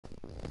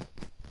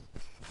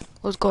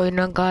What's going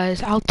on,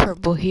 guys? Al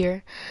Turbo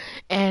here,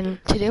 and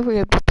today we're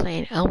gonna be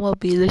playing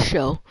MLB The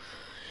Show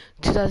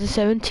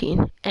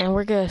 2017, and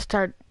we're gonna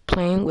start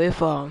playing with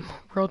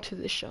Road to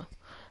the Show.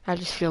 I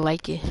just feel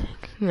like it.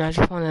 I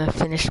just want to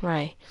finish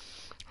my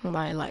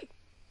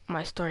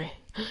story.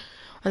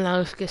 And now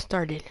let's get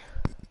started.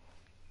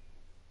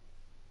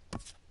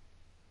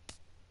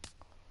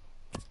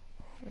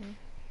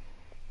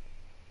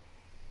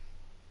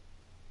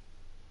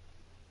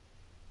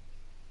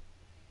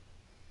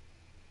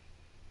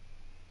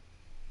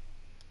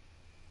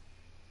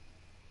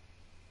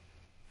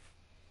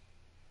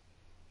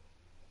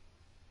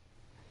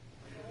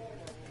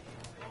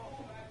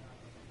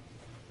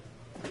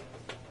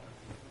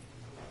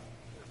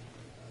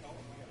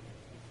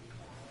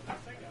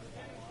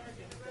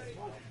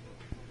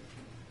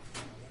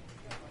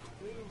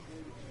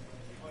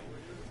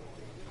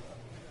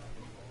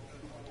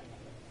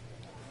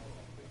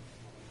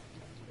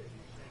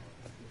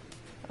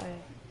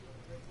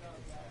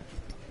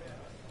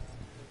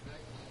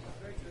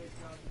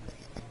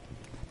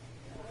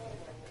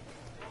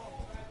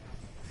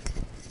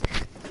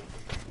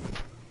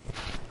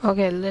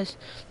 Okay, let's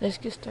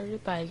get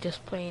started by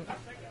just playing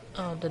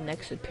the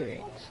next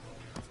appearance.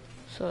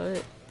 So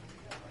it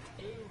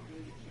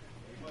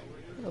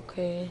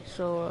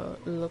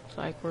looks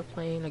like we're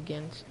playing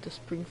against the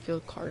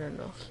Springfield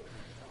Cardinals.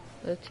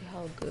 Let's see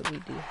how good we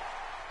do.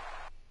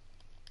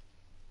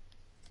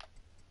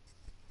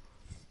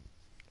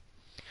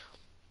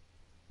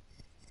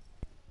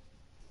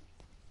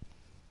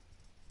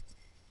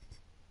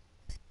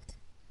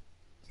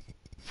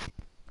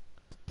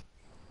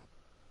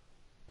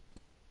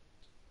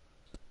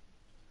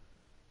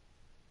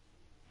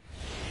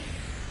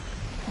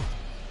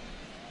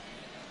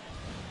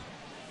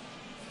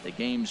 The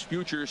game's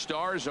future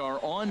stars are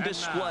on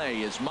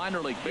display as minor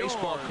league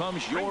baseball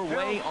comes your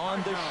way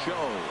on the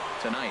show.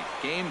 Tonight,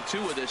 game 2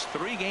 of this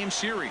 3-game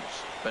series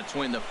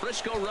between the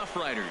Frisco Rough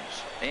Riders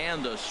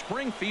and the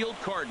Springfield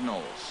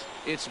Cardinals.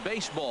 It's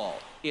baseball,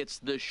 it's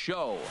the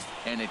show,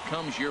 and it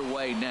comes your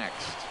way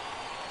next.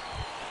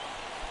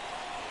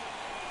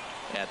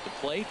 At the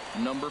plate,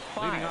 number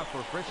 5,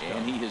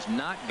 and he has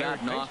not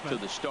gotten off to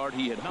the start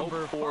he had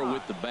hoped for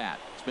with the bat.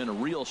 It's been a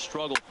real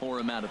struggle for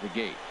him out of the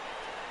gate.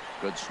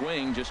 Good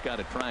swing, just got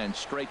to try and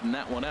straighten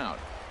that one out.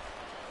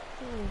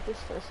 This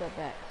first at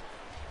bat.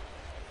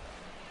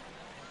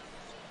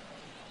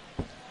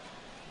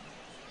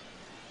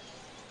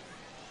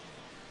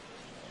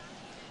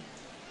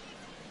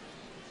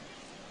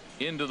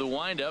 Into the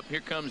windup,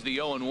 here comes the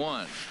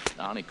 0-1.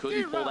 And he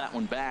couldn't pull that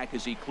one back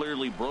as he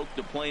clearly broke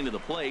the plane to the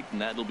plate, and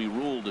that'll be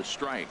ruled a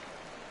strike.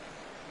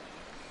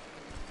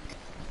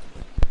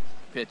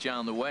 Pitch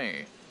on the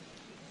way.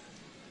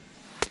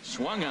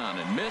 Swung on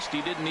and missed.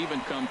 He didn't even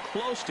come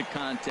close to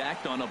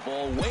contact on a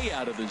ball way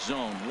out of the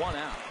zone. 1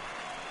 out.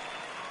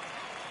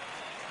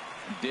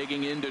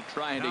 Digging in to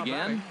try it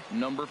again.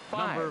 Number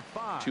 5.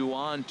 2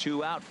 on,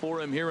 2 out for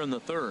him here in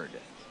the 3rd.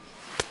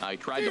 I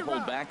tried to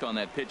hold back on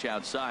that pitch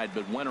outside,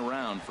 but went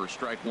around for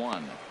strike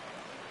 1.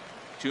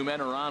 2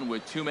 men are on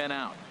with 2 men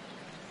out.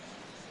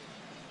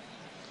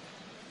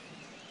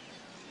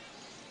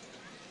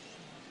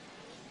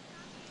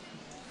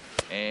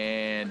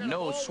 And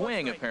no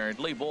swing,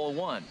 apparently. Ball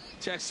 1.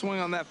 Check swing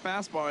on that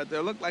fastball right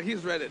there. Looked like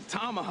he's ready to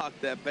tomahawk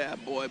that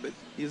bad boy, but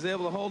he's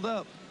able to hold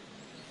up.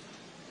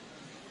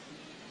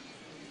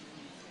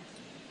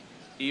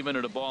 Even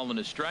at a ball and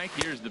a strike.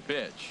 Here's the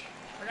pitch.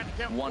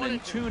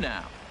 1-2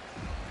 now.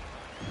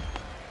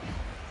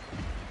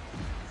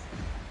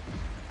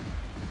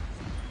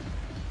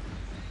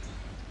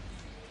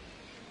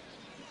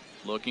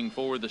 Looking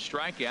for the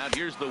strikeout.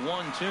 Here's the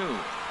 1-2.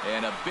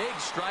 And a big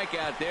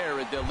strikeout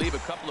there. They'll leave a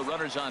couple of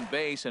runners on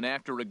base. And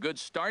after a good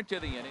start to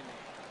the inning.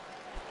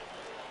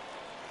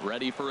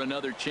 Ready for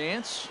another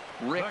chance.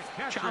 Rick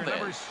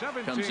Chavez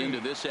comes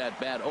into this at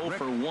bat 0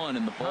 for 1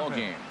 in the ball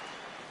game.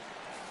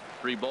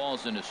 3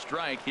 balls and a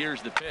strike.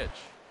 Here's the pitch.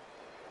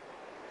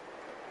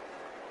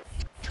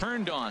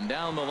 Turned on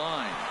down the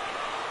line.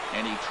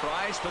 And he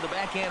tries for the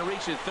backhand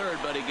reach at third,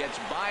 but he gets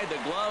by the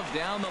glove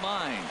down the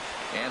line.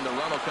 And the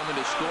run will come in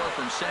to score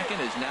from second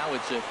as now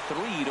it's a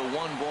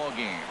 3-1 ball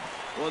game.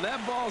 Well,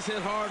 that ball's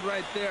hit hard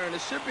right there, and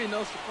it should be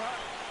no surprise.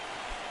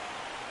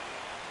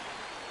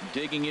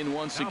 Digging in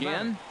once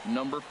again,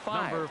 number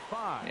 5.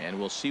 And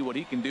we'll see what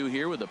he can do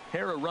here with a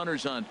pair of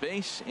runners on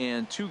base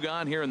and 2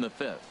 gone here in the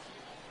 5th.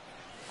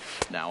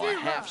 Now a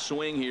half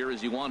swing here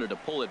as he wanted to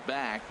pull it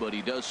back, but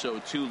he does so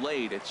too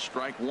late. It's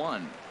strike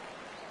 1.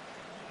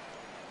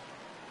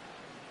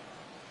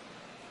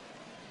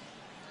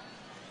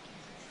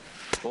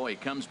 Boy, he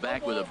comes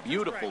back with a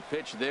beautiful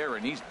pitch there,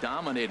 and he's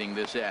dominating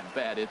this at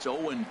bat. It's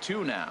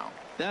 0-2 now.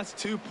 That's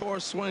 2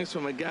 poor swings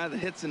from a guy that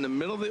hits in the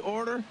middle of the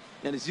order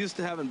and is used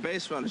to having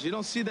base runners. You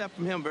don't see that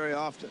from him very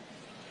often.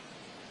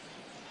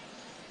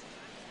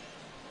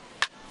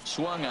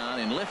 Swung on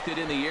and lifted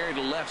in the air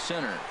to left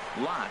center.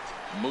 Lott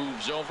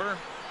moves over,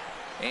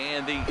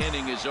 and the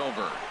inning is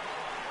over.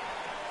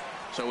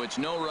 So it's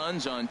no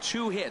runs on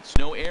 2 hits,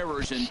 no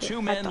errors, and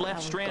 2 men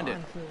left stranded.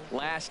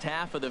 Last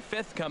half of the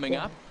 5th coming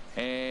up,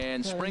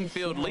 and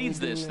Springfield leads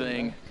this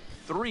thing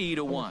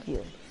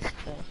 3-1.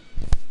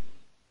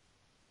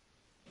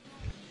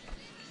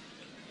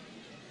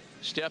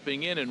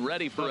 Stepping in and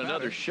ready for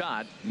another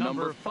shot,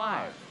 number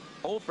 5.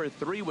 0 for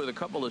 3 with a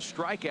couple of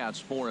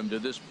strikeouts for him to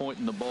this point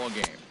in the ball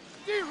game.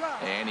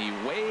 And he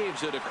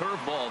waves at a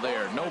curveball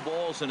there. No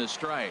balls and a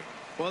strike.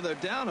 Well, they're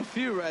down a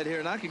few right here,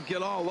 and I can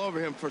get all over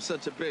him for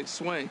such a big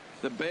swing.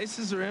 The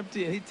bases are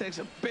empty, and he takes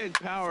a big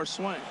power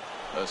swing.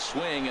 A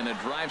swing and a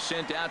drive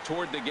sent out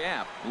toward the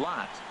gap.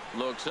 Lott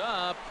looks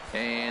up,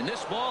 and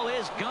this ball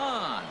is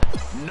gone.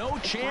 No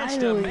chance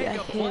to make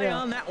a play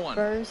on that one.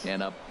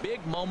 And a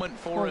big moment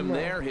for him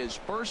there. His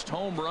first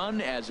home run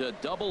as a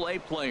Double-A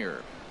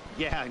player.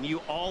 Yeah, and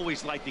you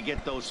always like to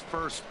get those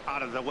first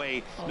out of the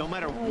way, no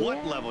matter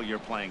what level you're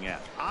playing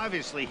at.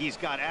 Obviously, he's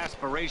got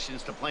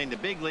aspirations to play in the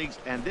big leagues,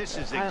 and this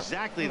is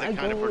exactly the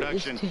kind of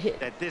production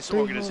that this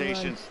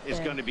organization is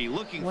going to be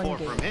looking for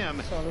from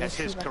him as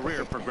his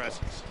career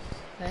progresses.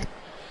 Okay.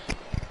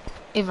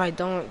 If I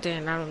don't,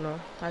 then I don't know.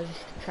 I'll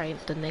just try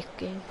it the next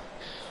game.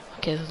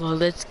 Okay, well,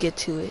 let's get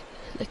to it.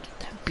 Look at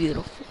that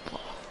beautiful ball.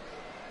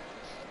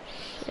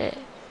 Shit.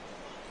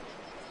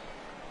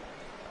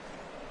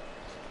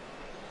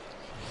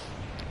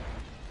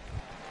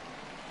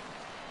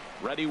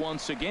 Ready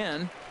once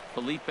again,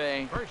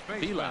 Felipe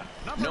Vila.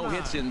 No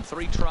hits in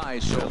 3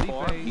 tries so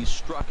far. He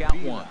struck out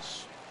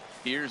once.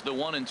 Here's the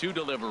 1-2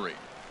 delivery.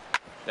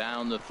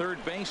 Down the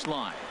third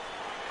baseline.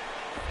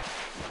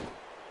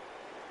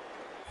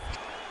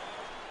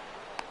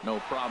 No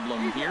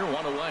problem here.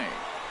 1 away.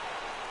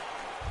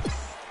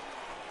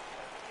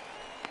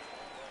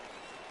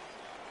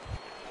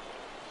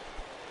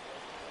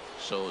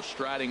 So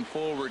striding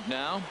forward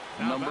now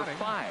number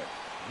 5.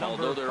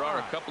 Although there are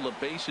a couple of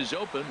bases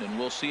open, and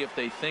we'll see if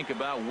they think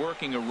about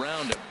working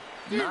around him.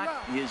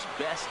 Not his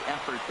best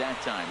effort that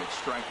time. It's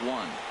strike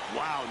 1.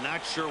 Wow,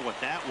 not sure what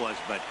that was,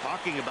 but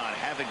talking about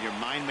having your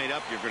mind made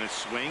up you're going to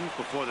swing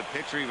before the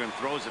pitcher even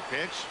throws a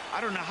pitch.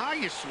 I don't know how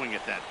you swing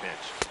at that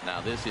pitch.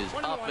 Now this is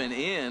up and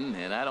in,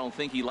 and I don't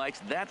think he likes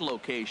that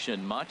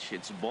location much.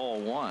 It's ball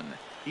 1.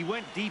 He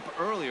went deep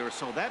earlier,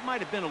 so that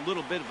might have been a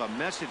little bit of a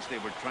message they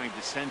were trying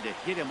to send to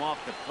hit him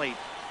off the plate.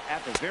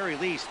 At the very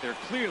least, they're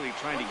clearly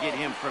trying to get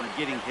him from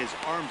getting his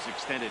arms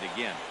extended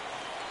again.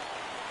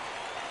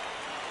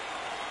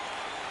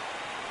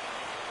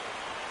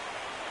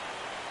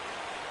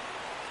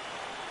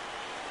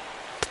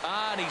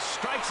 And he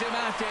strikes him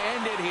out to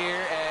end it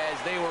here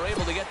as they were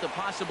able to get the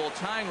possible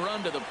tying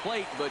run to the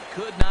plate, but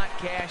could not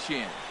cash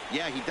in.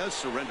 Yeah, he does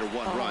surrender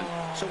 1 run,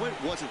 so it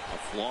wasn't a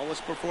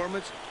flawless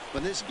performance. But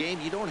in this game,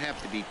 you don't have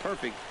to be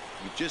perfect.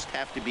 You just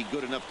have to be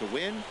good enough to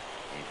win,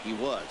 and he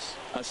was.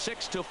 A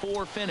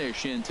 6-4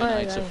 finish in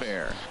tonight's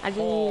affair.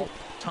 Paul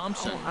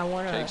Thompson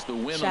takes the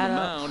win on the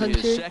mound,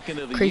 his second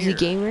of the year.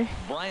 Gamer.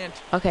 Bryant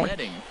Okay.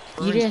 Redding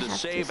You earns didn't the have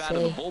save to out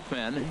of the say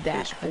bullpen,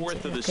 that, his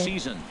 4th of the okay?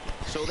 season.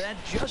 So that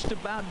just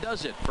about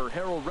does it for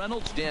Harold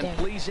Reynolds, Dan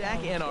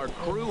Plezak, and our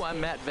crew. I'm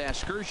Matt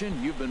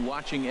Vasgersian. You've been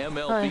watching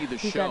MLB The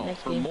Show.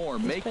 For more,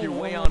 make your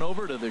way on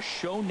over to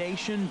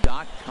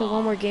theshownation.com. Play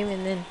one more game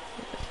and then,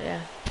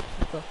 yeah,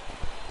 let's go.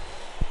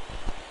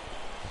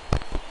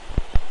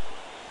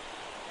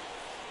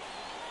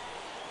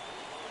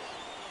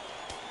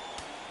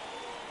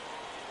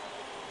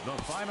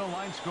 The final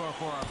line score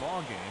for our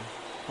ball game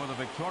for the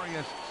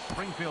victorious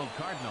Springfield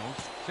Cardinals: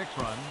 6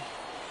 runs,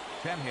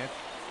 10 hits.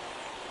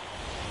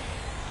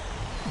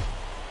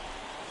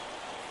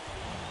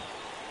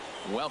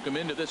 Welcome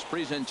into this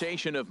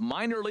presentation of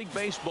minor league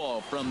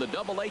baseball from the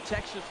Double-A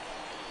Texas.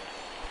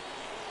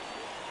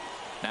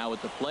 Now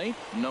at the plate,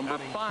 number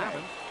 5.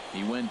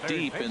 He went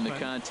deep in the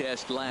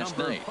contest last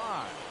night.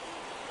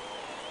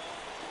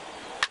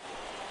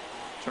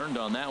 Turned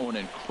on that one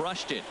and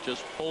crushed it.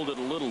 Just pulled it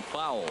a little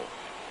foul.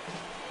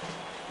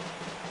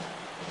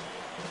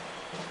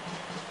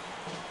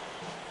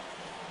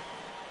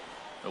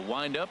 The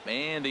windup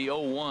and the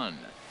 0-1.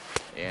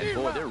 And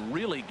boy, they're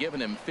really giving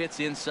him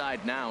fits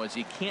inside now as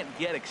he can't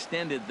get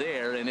extended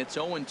there, and it's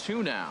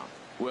 0-2 now.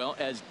 Well,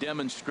 as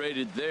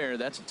demonstrated there,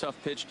 that's a tough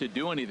pitch to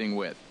do anything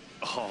with.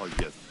 Oh,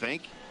 you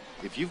think?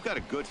 If you've got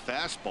a good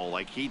fastball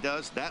like he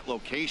does, that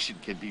location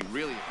can be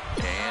really...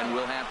 And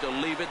we'll have to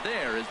leave it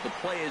there as the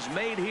play is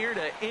made here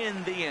to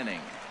end the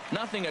inning.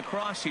 Nothing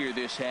across here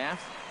this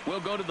half.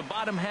 We'll go to the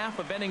bottom half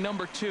of inning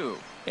number 2.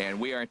 And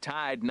we are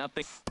tied 0.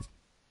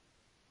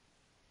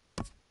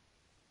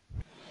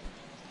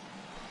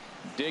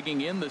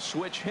 Digging in the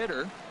switch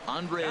hitter,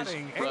 Andres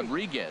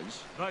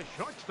Rodriguez. The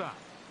shortstop,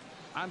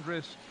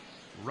 Andres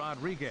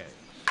Rodriguez.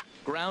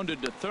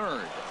 Grounded to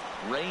third.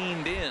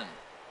 Reined in.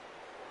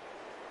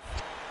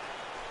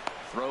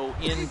 Throw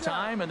in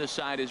time, and the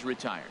side is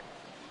retired.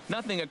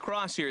 Nothing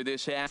across here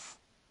this half.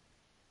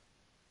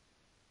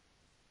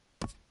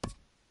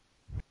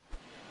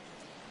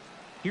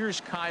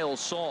 Here's Kyle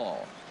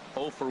Saul.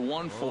 0 for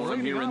 1 for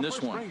him here in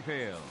this one.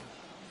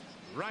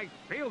 Right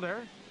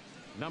fielder,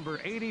 number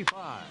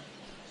 85.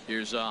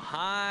 Here's a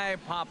high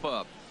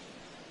pop-up.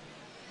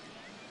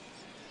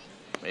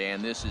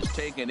 And this is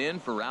taken in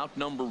for out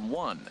number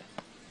 1.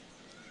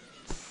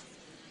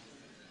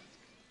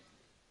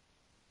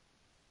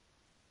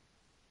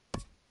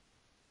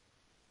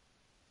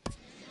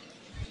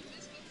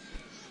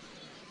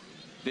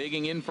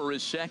 Digging in for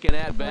his second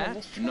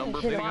at-bat,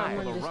 number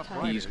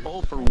 5. He's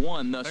 0 for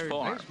 1 thus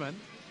far. Baseman,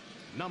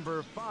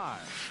 number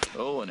 5.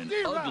 Oh, and an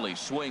ugly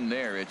swing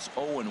there. It's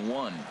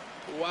 0-1.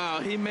 Wow,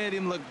 he made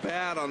him look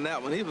bad on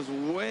that one. He was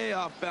way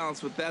off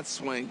balance with that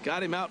swing.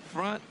 Got him out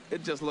front.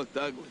 It just looked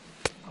ugly.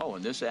 Oh,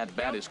 and this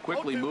at-bat is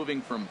quickly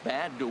moving from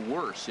bad to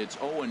worse. It's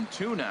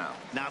 0-2 now.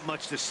 Not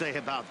much to say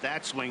about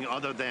that swing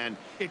other than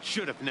it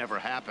should have never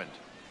happened.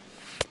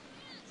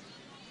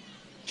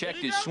 Checked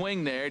his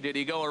swing there. Did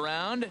he go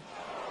around?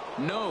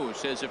 No,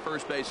 says the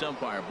first base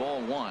umpire.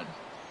 Ball 1.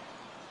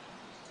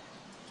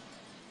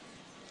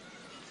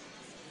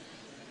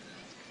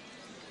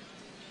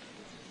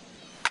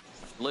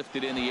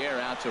 Lifted in the air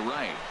out to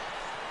right.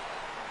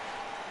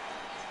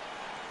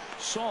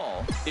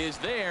 Saul is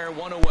there,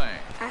 1 away.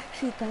 I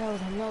actually thought that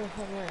was another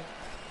home run.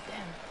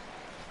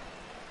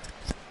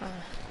 Damn.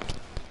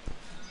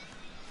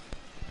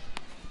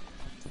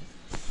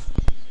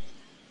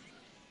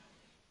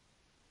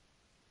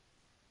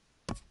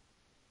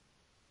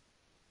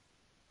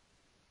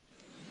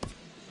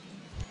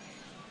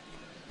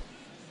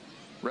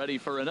 Ready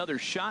for another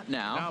shot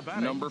now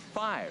number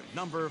 5.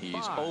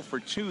 He's 0 for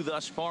 2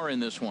 thus far in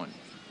this one.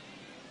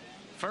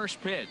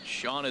 First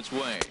pitch on its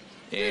way.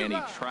 And he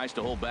tries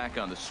to hold back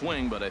on the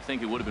swing, but I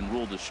think it would have been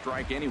ruled a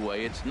strike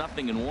anyway. It's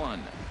 0-1.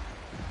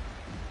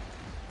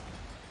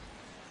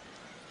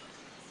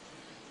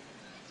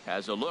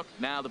 Has a look,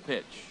 now the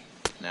pitch.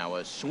 Now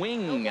a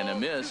swing and a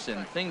miss,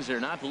 and things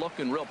are not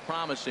looking real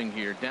promising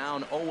here.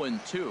 Down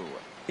 0-2.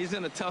 He's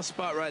in a tough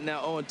spot right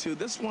now, 0-2.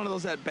 This is one of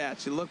those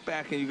at-bats. You look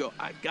back and you go,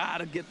 I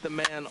got to get the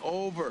man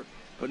over.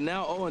 But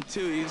now 0-2,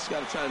 you just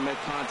got to try to make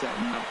contact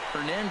now.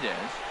 Hernandez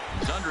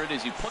is under it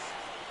as he put.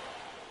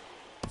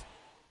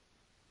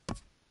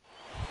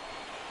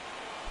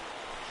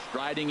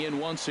 Striding in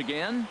once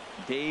again,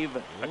 Dave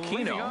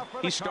Aquino.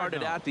 He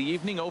started out the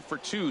evening 0 for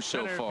 2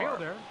 so far.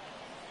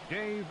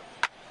 Dave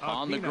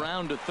on the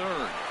ground to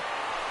third.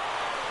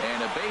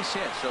 And a base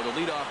hit, so the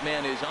leadoff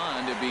man is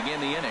on to begin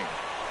the inning.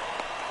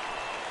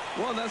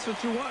 Well, that's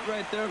what you want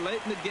right there. Late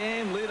in the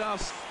game,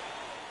 leadoff.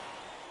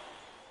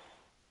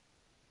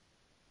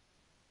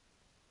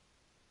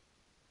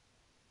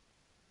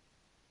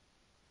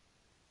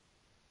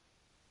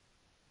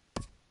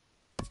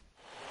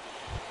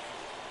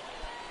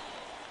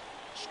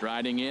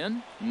 Striding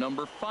in,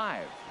 number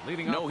 5.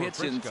 No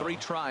hits in 3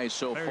 tries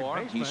so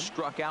far. He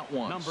struck out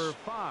once. Number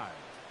 5.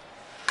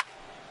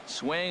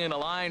 Swing and a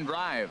line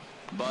drive,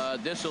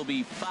 but this will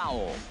be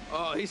foul.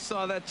 Oh, he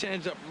saw that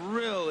changeup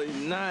really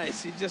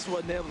nice. He just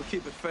wasn't able to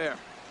keep it fair.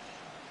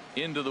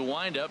 Into the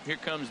windup. Here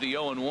comes the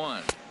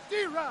 0-1.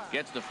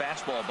 Gets the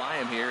fastball by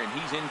him here, and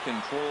he's in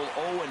control.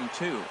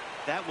 0-2.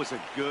 That was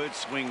a good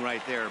swing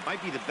right there.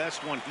 Might be the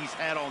best one he's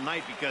had all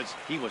night because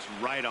he was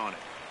right on it.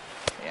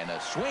 And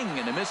a swing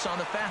and a miss on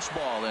the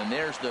fastball, and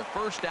there's the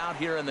first out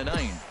here in the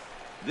 9th.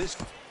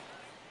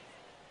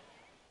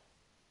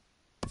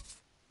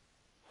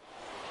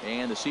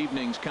 And this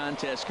evening's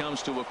contest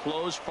comes to a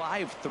close.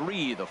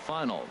 5-3 the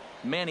final.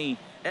 Manny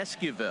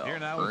Esquivel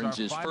earns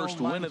his first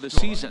win of the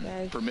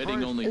season,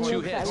 permitting only 2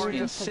 hits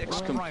in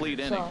 6 complete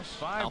innings.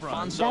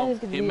 Alfonso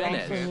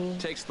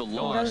Jimenez takes the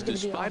loss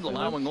despite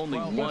allowing only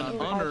 1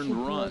 unearned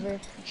run.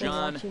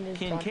 John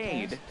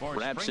Kincaid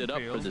wraps it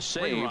up for the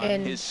save,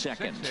 his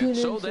second.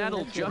 So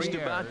that'll just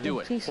about do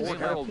it. For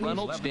Harold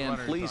Reynolds, Dan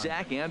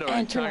Plesac, and our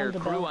entire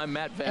crew, I'm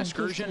Matt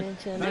Vasgersian.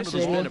 This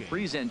has been a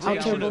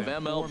presentation of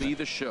MLB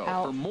The Show.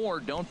 For more,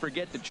 don't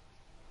forget to